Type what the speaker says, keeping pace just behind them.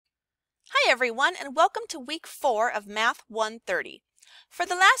everyone, and welcome to week 4 of Math 130. For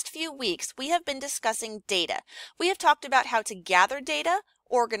the last few weeks, we have been discussing data. We have talked about how to gather data,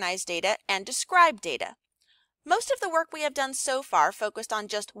 organize data, and describe data. Most of the work we have done so far focused on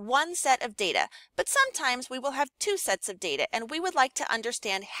just one set of data, but sometimes we will have two sets of data, and we would like to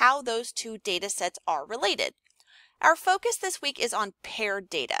understand how those two data sets are related. Our focus this week is on paired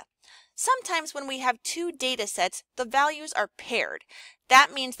data. Sometimes when we have two data sets, the values are paired.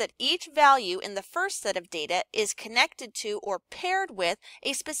 That means that each value in the first set of data is connected to or paired with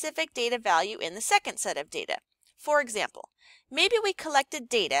a specific data value in the second set of data. For example, maybe we collected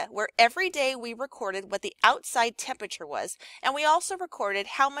data where every day we recorded what the outside temperature was, and we also recorded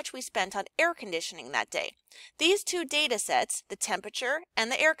how much we spent on air conditioning that day. These two data sets, the temperature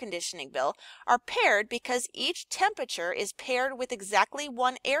and the air conditioning bill, are paired because each temperature is paired with exactly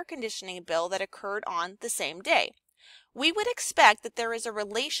one air conditioning bill that occurred on the same day. We would expect that there is a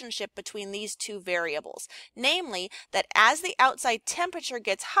relationship between these two variables, namely that as the outside temperature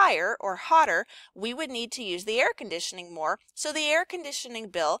gets higher or hotter, we would need to use the air conditioning more, so the air conditioning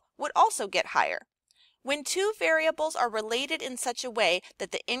bill would also get higher. When two variables are related in such a way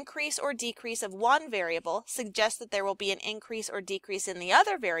that the increase or decrease of one variable suggests that there will be an increase or decrease in the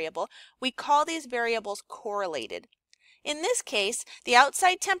other variable, we call these variables correlated. In this case, the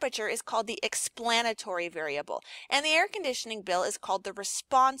outside temperature is called the explanatory variable, and the air conditioning bill is called the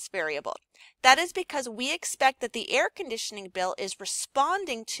response variable. That is because we expect that the air conditioning bill is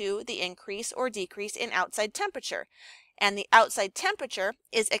responding to the increase or decrease in outside temperature, and the outside temperature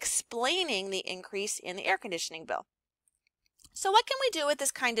is explaining the increase in the air conditioning bill. So what can we do with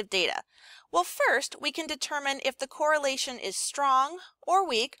this kind of data? Well, first, we can determine if the correlation is strong or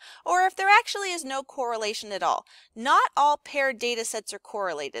weak, or if there actually is no correlation at all. Not all paired data sets are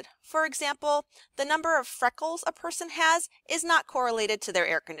correlated. For example, the number of freckles a person has is not correlated to their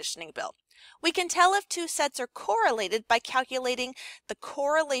air conditioning bill. We can tell if two sets are correlated by calculating the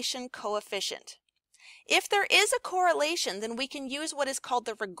correlation coefficient. If there is a correlation, then we can use what is called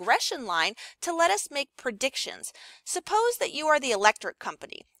the regression line to let us make predictions. Suppose that you are the electric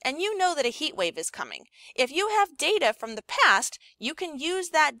company and you know that a heat wave is coming. If you have data from the past, you can use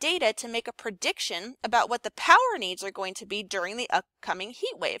that data to make a prediction about what the power needs are going to be during the upcoming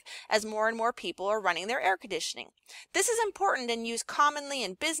heat wave as more and more people are running their air conditioning. This is important and used commonly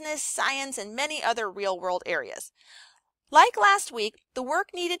in business, science, and many other real-world areas. Like last week, the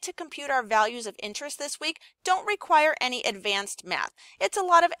work needed to compute our values of interest this week don't require any advanced math. It's a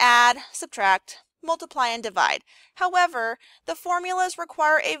lot of add, subtract, multiply, and divide. However, the formulas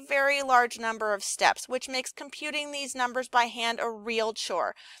require a very large number of steps, which makes computing these numbers by hand a real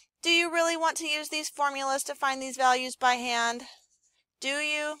chore. Do you really want to use these formulas to find these values by hand? Do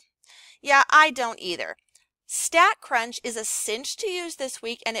you? Yeah, I don't either. StatCrunch is a cinch to use this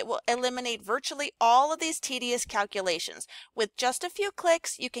week, and it will eliminate virtually all of these tedious calculations. With just a few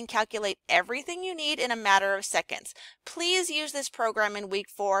clicks, you can calculate everything you need in a matter of seconds. Please use this program in week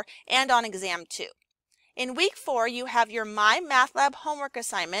 4 and on exam 2. In week 4, you have your MyMathLab homework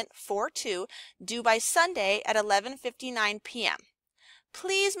assignment 4-2 due by Sunday at 11:59 p.m.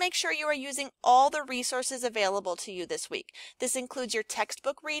 Please make sure you are using all the resources available to you this week. This includes your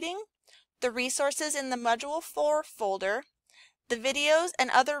textbook reading, the resources in the Module 4 folder, the videos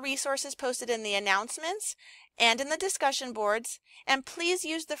and other resources posted in the announcements and in the discussion boards, and please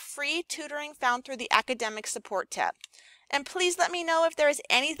use the free tutoring found through the Academic Support tab. And please let me know if there is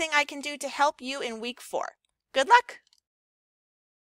anything I can do to help you in week 4. Good luck!